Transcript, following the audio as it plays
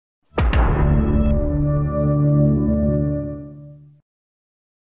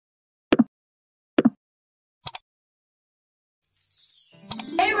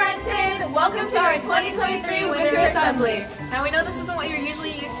2023 Winter Assembly. Now we know this isn't what you're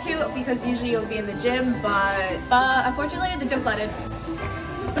usually used to because usually you'll be in the gym, but Unfortunately the gym flooded.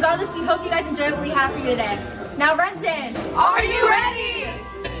 Regardless, we hope you guys enjoy what we have for you today. Now, Renton, are you ready?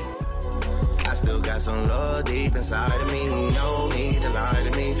 I still got some love deep inside of me. No need to lie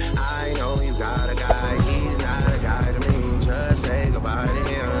to me. I know you got a guy, he's not a guy to me. Just say goodbye to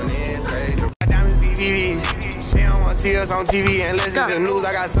him and take the diamonds, BBBs. They don't want to see us on TV unless it's the news.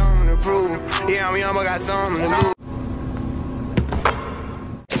 I got something to prove. Yeah, I'm young, but got something to prove.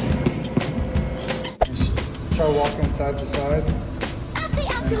 Try walking side to side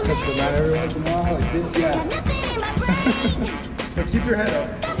and touch the mat every once in a while, like this, yeah. But keep your head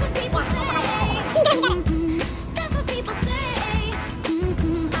up.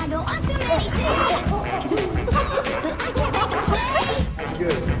 That's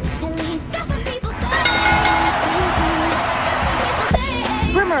good.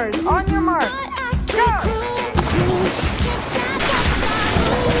 swimmers, on your mark, go!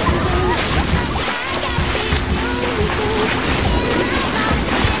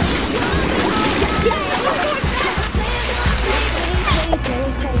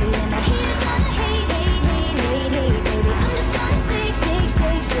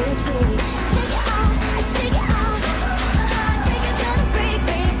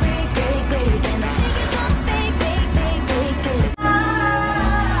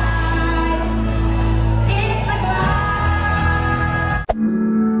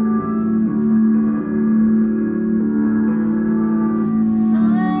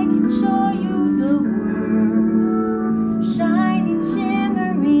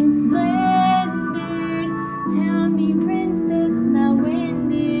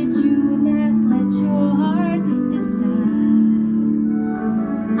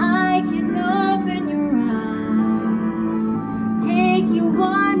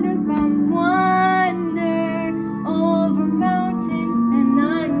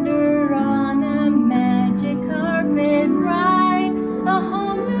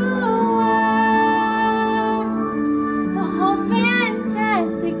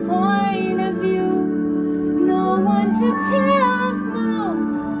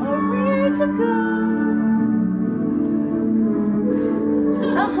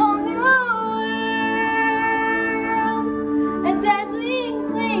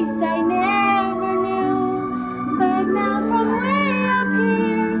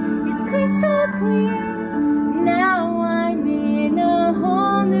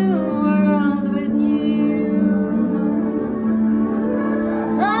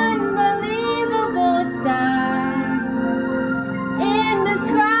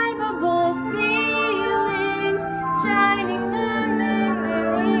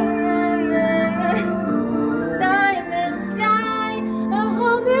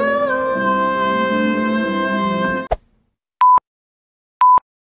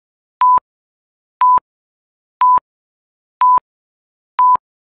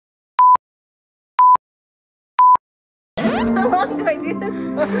 How long do I do this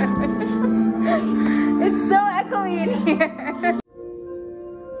for? It's so echoey in here.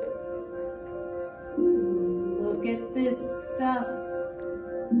 Look at this stuff.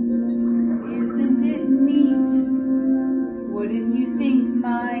 Isn't it neat? Wouldn't you think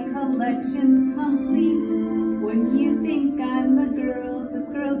my collection's complete? Wouldn't you think I'm the girl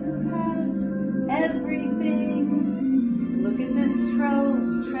who has everything? Look at this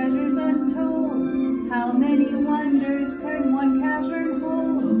trove, treasures untold. How many wonders turn one cavern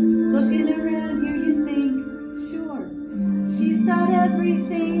whole? Looking around here you think, sure, she's got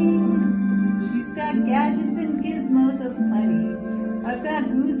everything. She's got gadgets and gizmos aplenty. I've got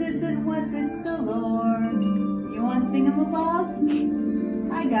who's its and what's its galore. You want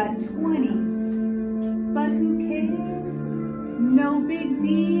thingamabobs? I got 20. But who cares? No big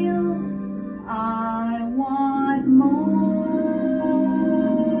deal. I want more.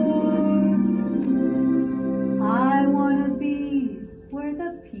 I want to be where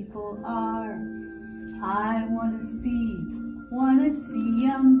the people are. I want to see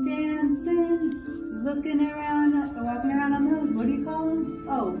them dancing, looking around, walking around on those, what do you call them?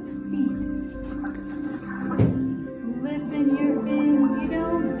 Oh, feet. Flipping your fins, you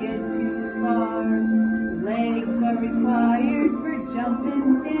don't get too far. Legs are required for jumping,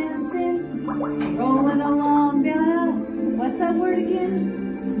 dancing, rolling along down a, what's that word again?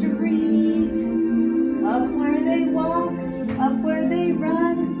 Street. Up where they walk, up where they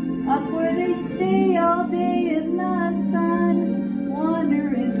run, up where they stay all day in the sun,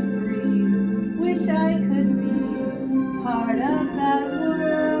 wandering free. Wish I could be part of that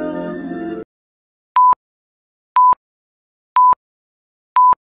world.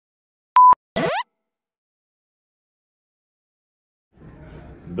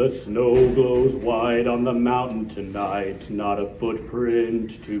 The snow glows white on the mountain tonight, not a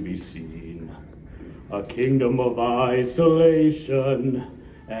footprint to be seen. A kingdom of isolation,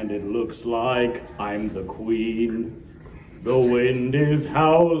 and it looks like I'm the queen. The wind is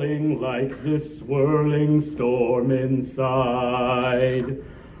howling like this swirling storm inside.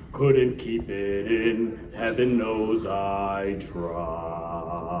 Couldn't keep it in, heaven knows I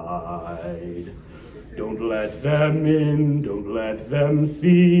tried. Don't let them in, don't let them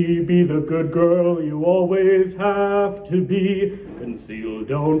see. Be the good girl you always have to be. Conceal,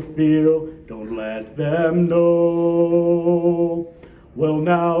 don't feel, don't let them know. Well,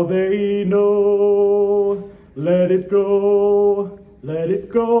 now they know. Let it go, let it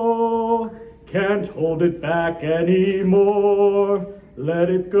go. Can't hold it back anymore. Let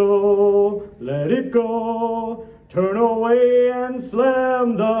it go, let it go. Turn away and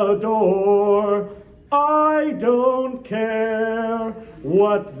slam the door. I don't care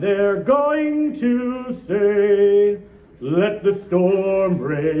what they're going to say. Let the storm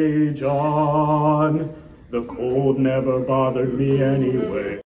rage on. The cold never bothered me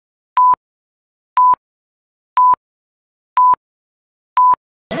anyway.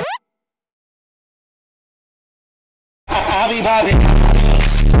 I'll be popping.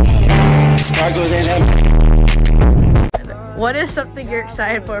 Sparkles and What is something you're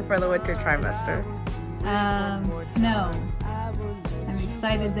excited for the winter trimester? Snow. I'm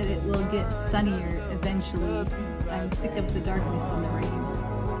excited that it will get sunnier eventually. I'm sick of the darkness and the rain.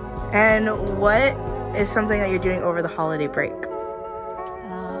 And what is something that you're doing over the holiday break?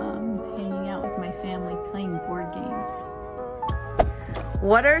 Hanging out with my family, playing board games.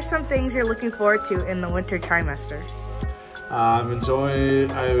 What are some things you're looking forward to in the winter trimester? I'm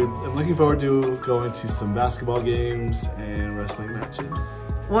looking forward to going to some basketball games and wrestling matches.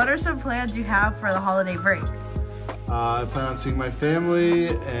 What are some plans you have for the holiday break? I plan on seeing my family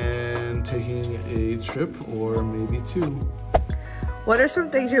and taking a trip or maybe two. What are some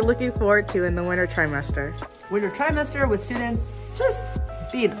things you're looking forward to in the winter trimester? Winter trimester with students, just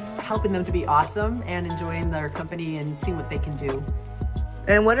helping them to be awesome and enjoying their company and seeing what they can do.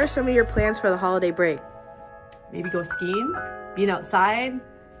 And what are some of your plans for the holiday break? Maybe go skiing, being outside,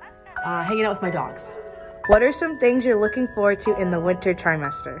 hanging out with my dogs. What are some things you're looking forward to in the winter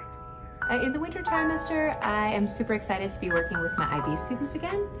trimester? In the winter trimester, I am super excited to be working with my IB students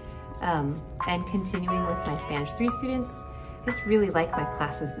again and continuing with my Spanish 3 students. I just really like my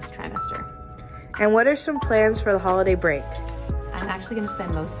classes this trimester. And what are some plans for the holiday break? I'm actually going to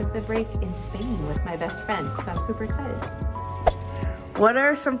spend most of the break in Spain with my best friend, so I'm super excited. What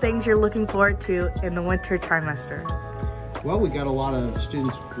are some things you're looking forward to in the winter trimester? Well, we got a lot of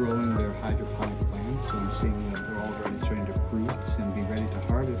students growing their hydroponic plants, so I'm seeing that they're already starting to fruit and be ready to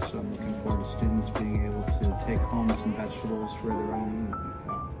harvest. So I'm looking forward to students being able to take home some vegetables for their own,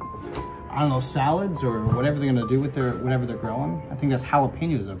 I don't know, salads or whatever they're going to do with whatever they're growing. I think that's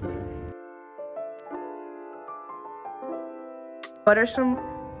jalapenos over there. What are some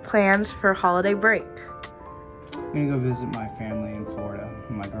plans for holiday break? I'm going to go visit my family in Florida,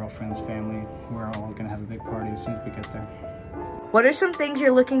 my girlfriend's family. We're all going to have a big party as soon as we get there. What are some things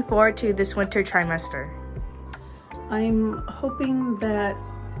you're looking forward to this winter trimester? I'm hoping that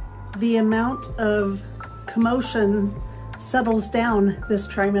the amount of commotion settles down this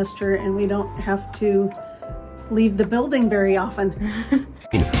trimester and we don't have to leave the building very often.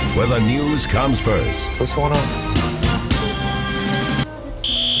 Where the news comes first. What's going on?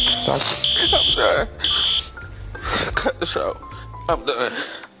 I'm done. Cut the show. I'm done.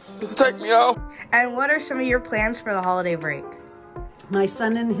 Take me off. And what are some of your plans for the holiday break? My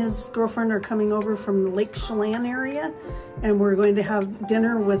son and his girlfriend are coming over from the Lake Chelan area, and we're going to have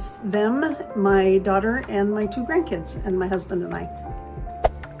dinner with them, my daughter, and my 2 grandkids, and my husband and I.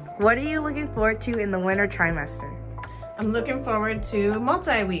 What are you looking forward to in the winter trimester? I'm looking forward to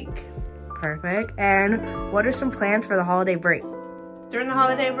multi-week. Perfect. And what are some plans for the holiday break? During the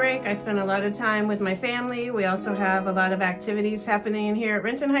holiday break, I spend a lot of time with my family. We also have a lot of activities happening here at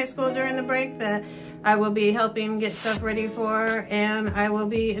Renton High School during the break that I will be helping get stuff ready for, and I will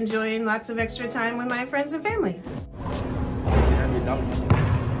be enjoying lots of extra time with my friends and family.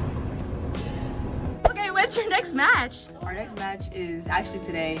 Okay, when's your next match? Our next match is actually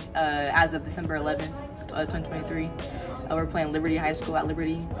today, as of December 11th, 2023. We're playing Liberty High School at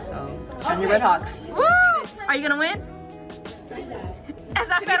Liberty, so shine your Red Hawks. Woo! Are you gonna win? Is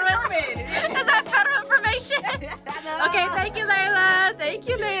that federal information? Okay, thank you, Layla. Thank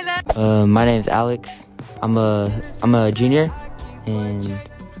you, Layla. My name is Alex. I'm a junior, and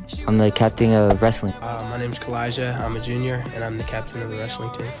I'm the captain of wrestling. My name is Kalijah. I'm a junior, and I'm the captain of the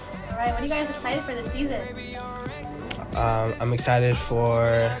wrestling team. All right, what are you guys excited for this season? I'm excited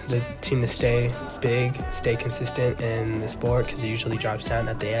for the team to stay big, stay consistent in the sport because it usually drops down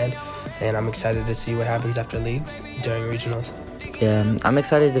at the end. And I'm excited to see what happens after leagues during regionals. Yeah, I'm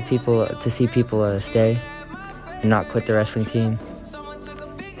excited to see people stay and not quit the wrestling team.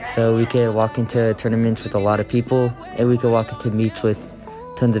 So we could walk into tournaments with a lot of people, and we could walk into meets with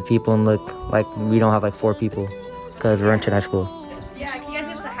tons of people and look like we don't have like 4 people because we're in high school. Yeah, can you guys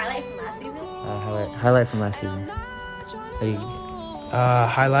give us a highlight from last season? Highlight from last season.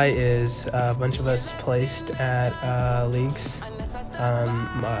 Highlight is a bunch of us placed at leagues,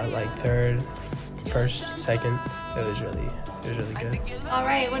 like 3rd, 1st, 2nd. It was really good. All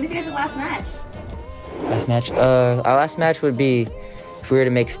right, when is your guys' last match? Last match? Our last match would be, if we were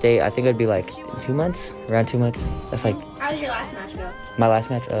to make state, I think it would be like 2 months, around 2 months. That's like. How did your last match go? My last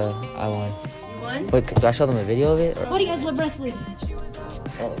match, I won. You won? Wait, do I show them a video of it? Or? Why do you guys love wrestling?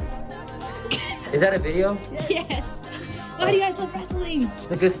 Oh. Is that a video? Yes. Why do you guys love wrestling?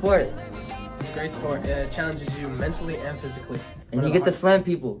 It's a good sport. It's a great sport. It challenges you mentally and physically. And you get to slam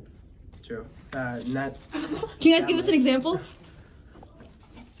people. True. Can you guys give us an example?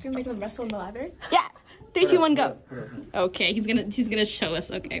 You're gonna make them wrestle in the ladder? Yeah. 3, 2, 1, go. Okay, he's gonna show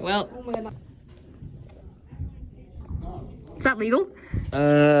us. Okay, well. Oh my God. Is that legal?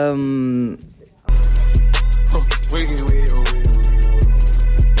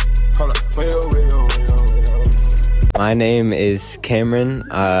 My name is Cameron.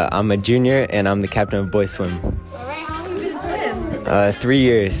 I'm a junior and I'm the captain of boys swim. All right, how long have you been swimming? 3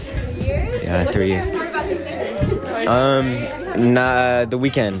 years. 3 years? Yeah, What's 3 your years. favorite part about the season? The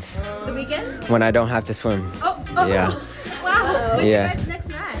weekends. The weekends? When I don't have to swim. Oh. Yeah. Wow. When's Yeah. your next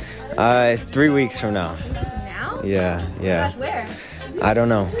match? It's 3 weeks from now. Now? Yeah. Gosh, where? I don't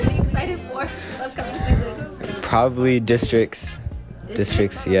know. What are you excited for this upcoming season? Probably districts.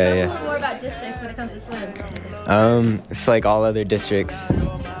 Districts, Tell us a yeah. little more about districts when it comes to swim. It's like all other districts.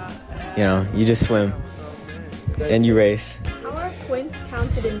 You know, you just swim and you race. How are points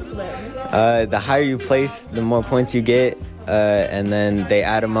counted in swim? The higher you place, the more points you get, and then they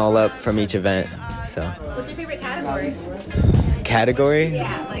add them all up from each event. So. What's your favorite category? Category?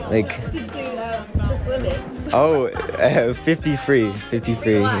 Yeah, like to swim in. Oh, 50 free,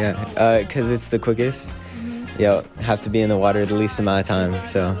 yeah. Cause it's the quickest. Yeah, have to be in the water the least amount of time.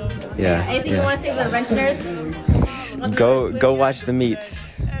 So, yeah. Anything you want to say to the Renters? Go watch the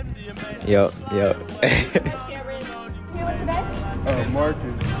meets. Yo.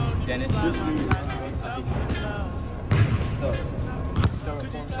 Marcus. Dennis. So,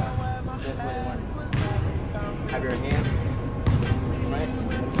 Have your hand right.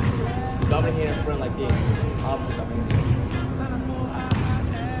 Dominant hand in front like this. Opposite of him.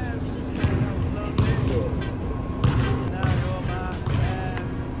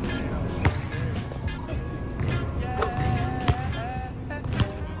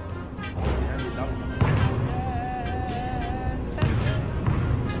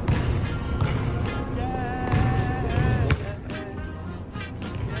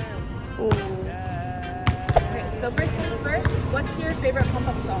 So first things first, what's your favorite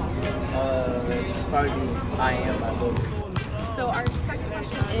pump-up song? Probably I Am by Book. So our second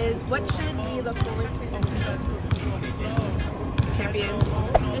question is, what should we look forward to in champions?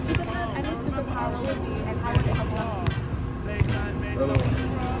 If you could have any superpower, what would be and how would it help you?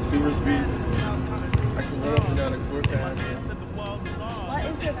 super speed. I can run up and down the court path. What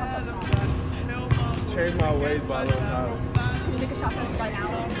is your pump-up song? Change my ways by Lil Nas. Can you make a shot for us right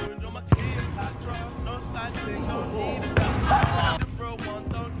now?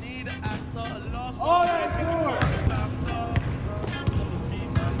 Oh, that's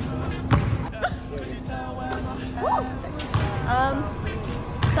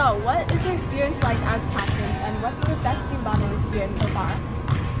So what is your experience like as captain, and what's the best team bonding experience so far?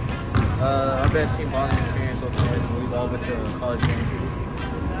 Our best team bonding experience so far is when we've all went to a college game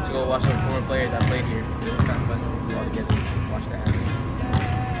to go watch some former players that played here. It was kind of fun. We all together watch that happen.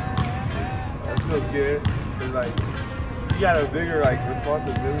 That feels good. Cause like you got a bigger like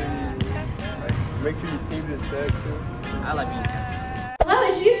responsibility. Like make sure your team's in check too. I like being captain. Hello,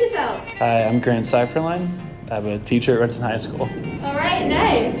 introduce yourself. Hi, I'm Grant Seiferlein. I'm a teacher at Renton High School. All right,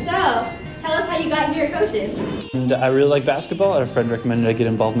 nice. So tell us how you got here coaching. And I really like basketball, and a friend recommended I get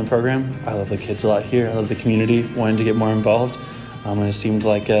involved in the program. I love the kids a lot here. I love the community, wanted to get more involved. And it seemed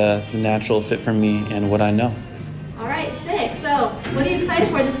like a natural fit for me and what I know. All right, sick. So what are you excited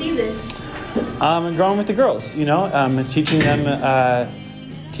for this season? Growing with the girls, you know, teaching them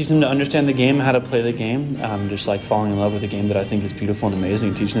to understand the game, how to play the game, just like falling in love with a game that I think is beautiful and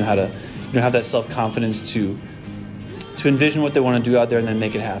amazing, teaching them how to have that self-confidence to envision what they want to do out there and then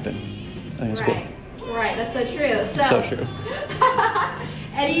make it happen. I think it's cool. Right. right. That's so true. So true.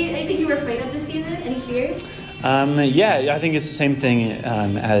 Anything you were afraid of this season? Any fears? Yeah, I think it's the same thing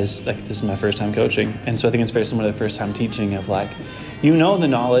as like this is my first time coaching, and so I think it's very similar to the first time teaching of like, you know the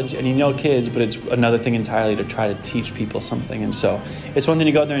knowledge and you know kids, but it's another thing entirely to try to teach people something. And so it's one thing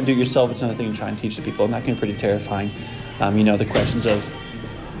to go out there and do it yourself, it's another thing to try and teach the people, and that can be pretty terrifying. You know, the questions of,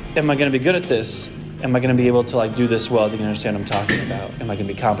 am I going to be good at this? Am I going to be able to like do this well? They can understand what I'm talking about. Am I going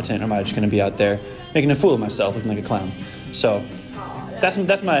to be competent, or am I just going to be out there making a fool of myself, looking like a clown? So that's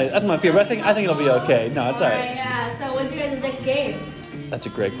my fear, but I think it'll be okay. No, it's all right. Yeah. So when's your guys' next game? That's a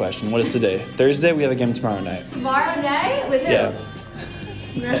great question. What is today? Thursday. We have a game tomorrow night. Tomorrow night with who? Yeah.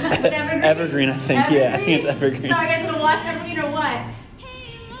 Evergreen? Evergreen, I think. Evergreen? Yeah, I think it's Evergreen. So are you guys gonna watch Evergreen or what?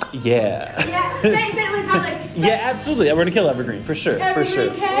 Yeah. Yeah. Say it like public. Yeah, absolutely. We're gonna kill Evergreen for sure. Evergreen, for sure.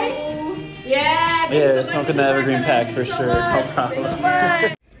 okay? Yeah. Yeah, smoking the Evergreen pack for sure. No problem.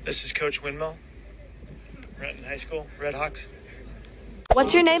 This is Coach Windmill, Renton High School, Red Hawks.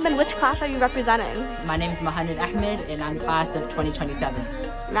 What's your name and which class are you representing? My name is Mohammed Ahmed and I'm class of 2027.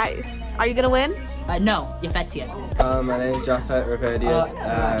 Nice. Are you gonna win? No, Yafetia. My name is Jafet Rivera-Diaz.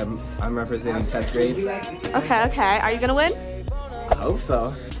 I'm representing 10th grade. Okay. Are you gonna win? I hope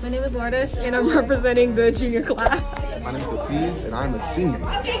so. My name is Lourdes and I'm representing the junior class. My name is Hafiz and I'm a senior.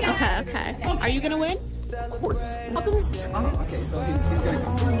 Okay. Are you gonna win? Of course. How come this? Okay, so he's gonna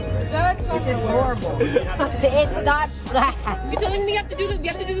come. This is horrible. It's not flat. You're telling me you have to do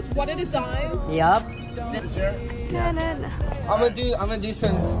this one at a time? Yup. I'm gonna do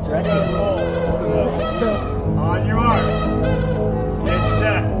some stretch. On your mark. Get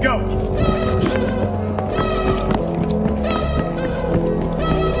set, go.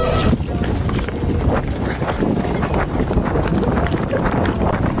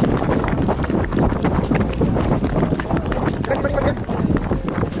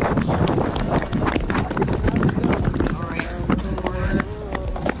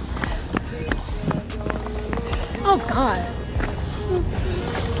 Oh God.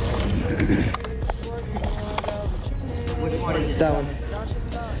 Which one is it? That one.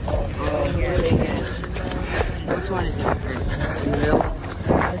 Which one is it?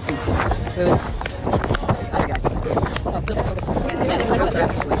 Let's see.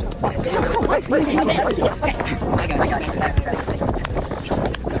 I got it.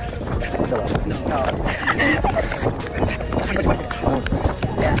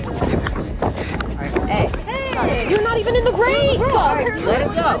 Hey, you're not even in the race. Let it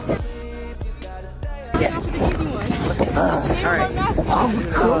go.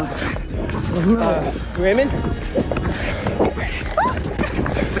 Raymond?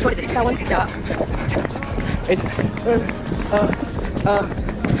 Which one is it? That one? Yeah.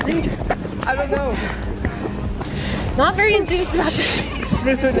 I don't know. Not very enthused about this.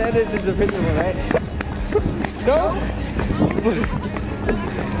 Mr. Dennis is the principal, right? No?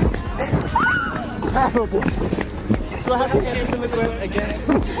 Do I have to change the equipment again?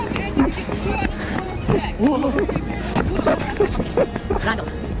 Randall.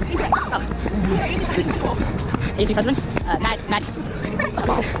 AC president? Matt.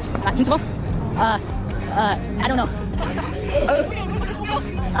 Principal? I don't know.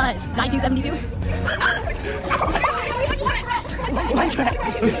 1972?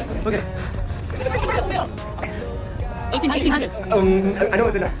 Okay. 1800s. I know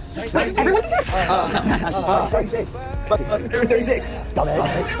it's in there. Wait, everyone's this? 36. 36.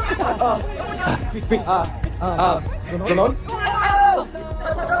 Ramon?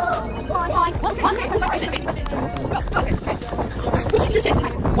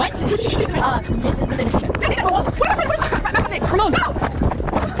 What? Ramon!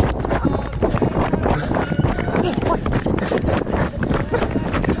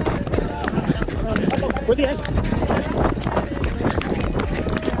 Where's the end?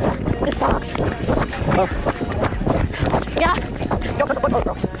 This sucks. Yeah.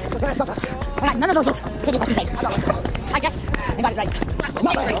 Alright, none of those could be right. I guess I got it right.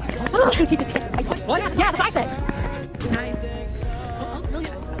 Not right. What? Yeah, that's what I said.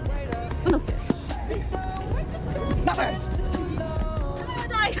 Not first.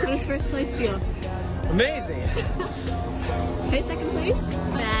 How does first place feel? Amazing. Hey, second place?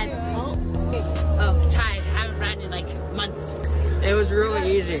 Bad. Oh, tired. I haven't ridden in like months. It was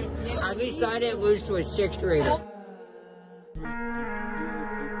really easy. At least I didn't lose to a 6th grader.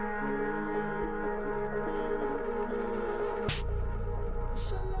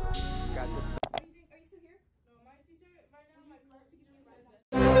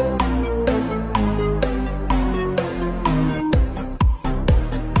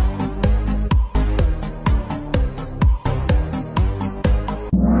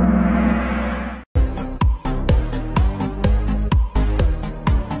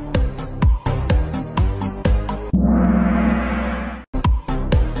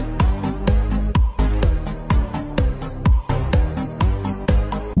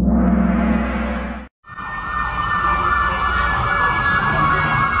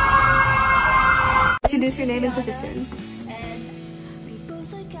 Introduce your name and position.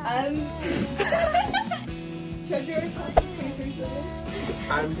 Treasurer.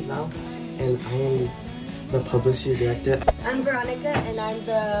 I'm Bilal, and I am the publicity director. I'm Veronica, and I'm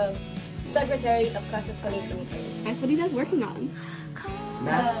the secretary of class of 2022. Guys, what are you guys working on?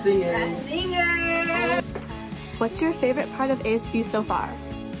 Math singer. Math singer. What's your favorite part of ASB so far?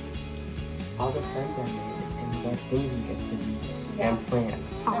 All the friends I made and the things we get to do and plan.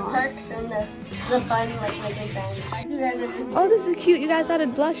 The perks and the fun, like making friends. Oh, this is cute. You guys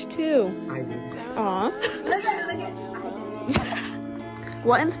added blush too. I did. Aw. Look at I did.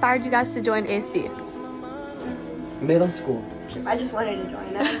 What inspired you guys to join ASB? Middle school. I just wanted to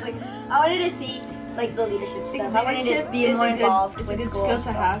join. I was like, I wanted to see like the leadership stuff. I wanted to be more involved with It's a good school skill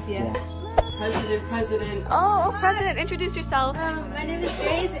to have, yeah. President. Oh, President, introduce yourself. My name is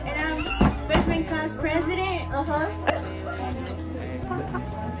Grace, and I'm freshman class president.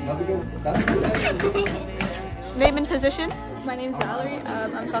 Name and position? My name is Valerie.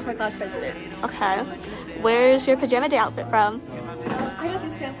 I'm sophomore class president. Okay. Where's your pajama day outfit from? I got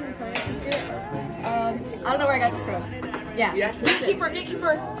these pants from Victoria's Secret. I don't know where I got this from. Yeah.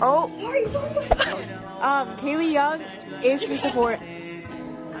 Gatekeeper. Oh. Sorry. Kaylee Young, ASB support.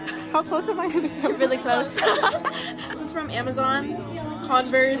 How close am I to the camera? Really close. This is from Amazon,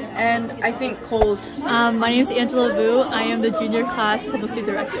 Converse, and I think Kohl's. My name is Angela Vu. I am the junior class publicity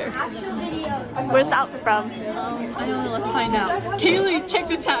director. Where's the outfit from? I don't know. Let's find out. Kaylee, check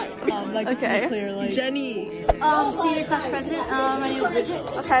the tag. Okay. Clear, Jenny. Senior class president. My name is Bridget.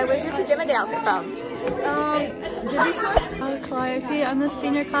 Okay, where's your pajama day outfit from? Disney store. Calliope. I'm the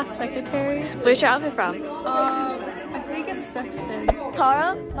senior class secretary. Where's your outfit from? I think it's Sexton.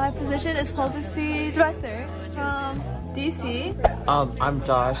 Tara. My position is publicity director from DC. I'm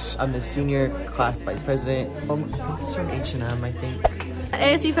Josh. I'm the senior class vice president. It's from H&M, I think.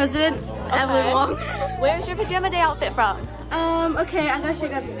 ASB president, Emily Wong. Where's your pajama day outfit from? Okay, I actually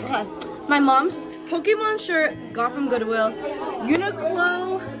got my mom's Pokemon shirt, got from Goodwill,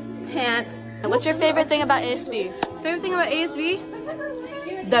 Uniqlo pants. What's your favorite thing about ASB? Favorite thing about ASB?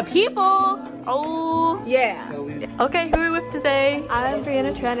 The people. Oh. Yeah. Okay, who are we with today? I'm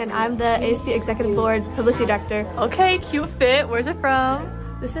Briannatranyt, and I'm the ASB Executive Board Publicity Director. Okay, cute fit. Where's it from?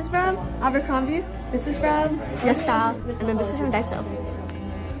 This is from Abercrombie. This is from Yestal. And then this is from Daiso.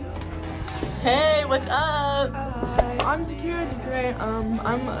 Hey, what's up? I'm Zakira DeGray.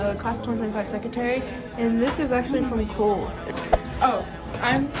 I'm a class 2025 secretary, and this is actually from Kohl's. Oh,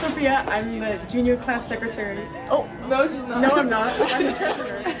 I'm Sophia. I'm the junior class secretary. Oh, no, she's not. No, I'm not. I'm the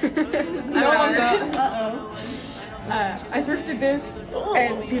treasurer. No, I'm not. I thrifted this,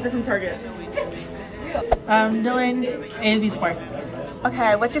 and these are from Target. Dylan, ASB support.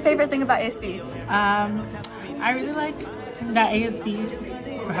 Okay, what's your favorite thing about ASB? I really like that ASB.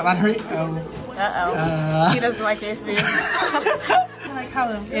 He doesn't like ASB. I like how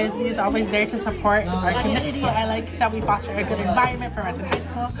ASB is always there to support our community. I like that we foster a good environment for Renton High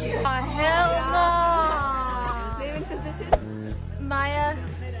School. Hell no! Name and position? Maya,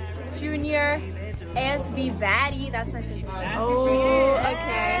 junior, ASB baddie. That's my position. Oh,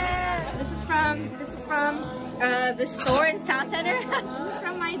 okay. This is from the store in South Center. This is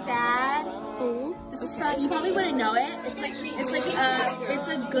from my dad. This is from, you probably wouldn't know it. It's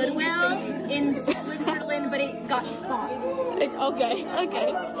a Goodwill in Switzerland, but it got bought. Okay,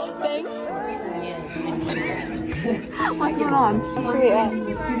 thanks. What's going on?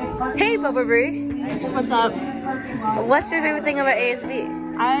 Hey, Bubba Bree. What's up? What's your favorite thing about ASB?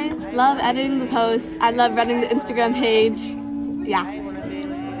 I love editing the posts. I love running the Instagram page. Yeah.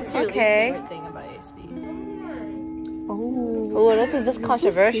 What's your least favorite thing about ASB? Oh, this is just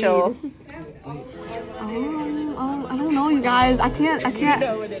controversial. I don't know, you guys. I can't. You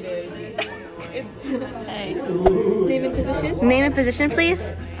know what it is. Hey. Name and position? Name and position, please.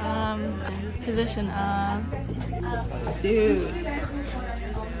 Position, Dude.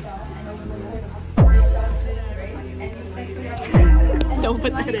 Don't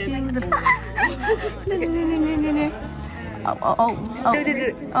put that in. Oh.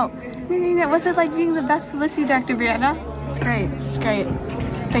 What's it like being the best publicity director, Brianna? It's great.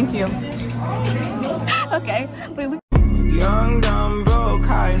 Thank you. Okay. Young, dumb, broke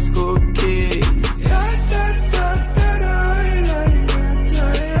high school kid.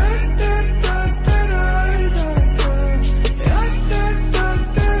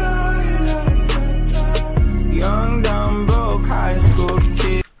 Young, dumb, broke high school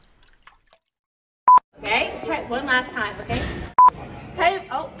kid. Okay, let's try it one last time, okay? Hey,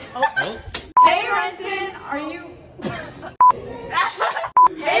 Hey, Renton, are you...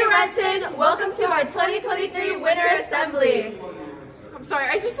 Hey, Renton, welcome to our 2023 Winter Assembly. I'm sorry,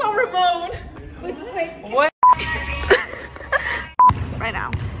 I just saw Ramon. What? Right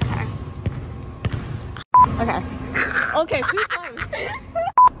now. Okay. Okay, too close.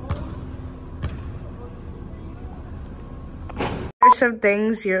 There's some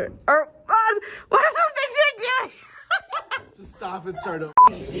things you're. What are some things you're doing? Just stop and start over.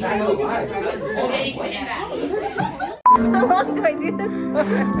 How long do I do this for?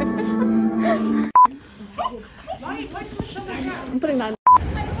 I'm putting that.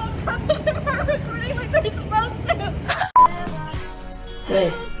 Recording like they're supposed to.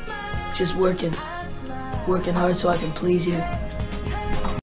 Hey, just working hard so I can please you.